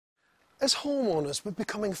As homeowners, we're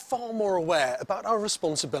becoming far more aware about our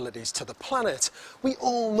responsibilities to the planet. We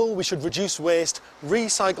all know we should reduce waste,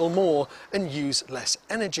 recycle more and use less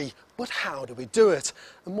energy. But how do we do it?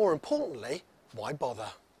 And more importantly, why bother?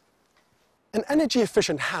 An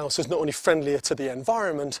energy-efficient house is not only friendlier to the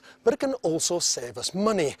environment, but it can also save us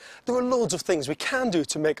money. There are loads of things we can do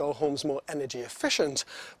to make our homes more energy efficient,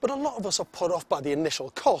 but a lot of us are put off by the initial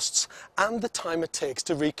costs and the time it takes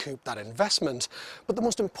to recoup that investment. But the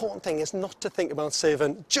most important thing is not to think about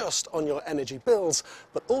saving just on your energy bills,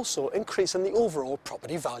 but also increasing the overall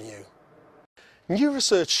property value. New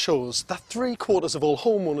research shows that 3/4 of all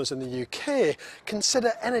homeowners in the UK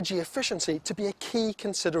consider energy efficiency to be a key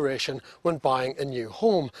consideration when buying a new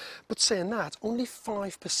home. But saying that, only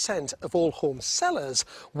 5% of all home sellers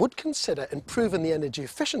would consider improving the energy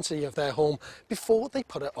efficiency of their home before they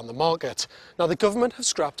put it on the market. Now, the government have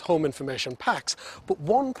scrapped home information packs, but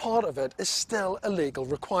one part of it is still a legal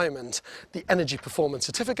requirement: the Energy Performance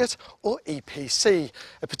Certificate, or EPC.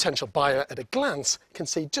 A potential buyer at a glance can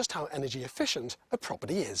see just how energy efficient a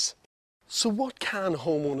property is. So what can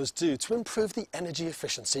homeowners do to improve the energy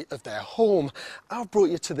efficiency of their home? I've brought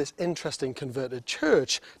you to this interesting converted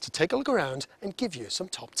church to take a look around and give you some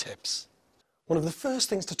top tips. One of the first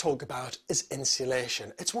things to talk about is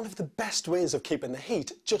insulation. It's one of the best ways of keeping the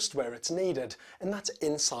heat just where it's needed, and that's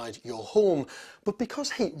inside your home. But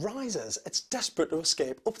because heat rises, it's desperate to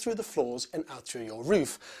escape up through the floors and out through your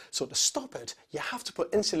roof. So to stop it, you have to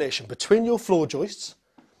put insulation between your floor joists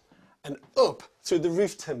and up through the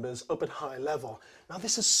roof timbers up at high level. Now,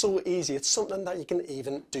 this is so easy, it's something that you can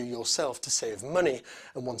even do yourself to save money,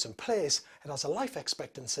 and once in place it has a life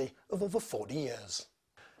expectancy of over 40 years.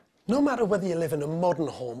 No matter whether you live in a modern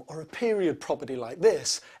home or a period property like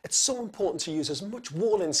this, it's so important to use as much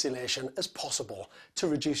wall insulation as possible to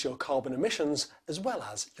reduce your carbon emissions as well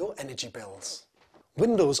as your energy bills.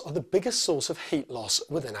 Windows are the biggest source of heat loss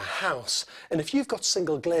within a house, and if you've got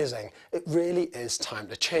single glazing, it really is time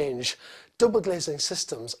to change. Double glazing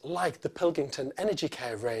systems like the Pilkington Energy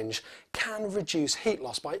Care range can reduce heat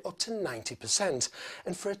loss by up to 90%,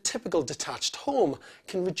 and for a typical detached home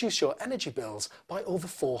can reduce your energy bills by over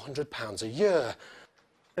 £400 a year.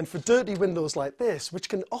 And for dirty windows like this, which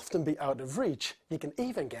can often be out of reach, you can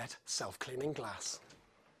even get self-cleaning glass.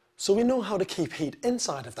 So we know how to keep heat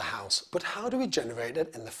inside of the house, but how do we generate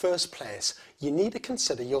it in the first place? You need to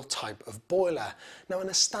consider your type of boiler. Now, in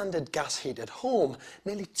a standard gas heated home,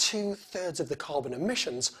 nearly 2/3 of the carbon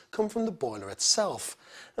emissions come from the boiler itself.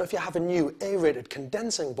 Now, if you have a new A-rated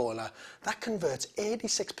condensing boiler, that converts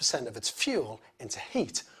 86% of its fuel into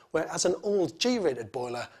heat, whereas an old G-rated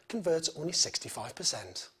boiler converts only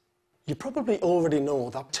 65%. You probably already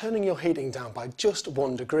know that turning your heating down by just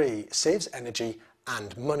 1 degree saves energy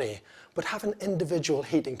and money, but having individual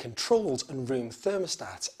heating controls and room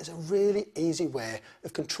thermostats is a really easy way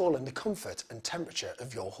of controlling the comfort and temperature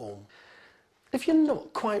of your home. If you're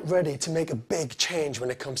not quite ready to make a big change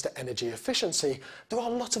when it comes to energy efficiency, there are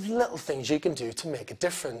lots of little things you can do to make a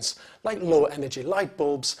difference, like low energy light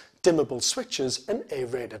bulbs, dimmable switches and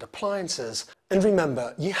A-rated appliances. And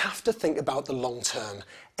remember, you have to think about the long term.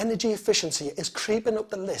 Energy efficiency is creeping up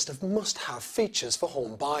the list of must-have features for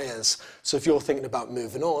home buyers. So if you're thinking about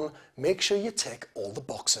moving on, make sure you tick all the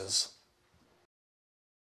boxes.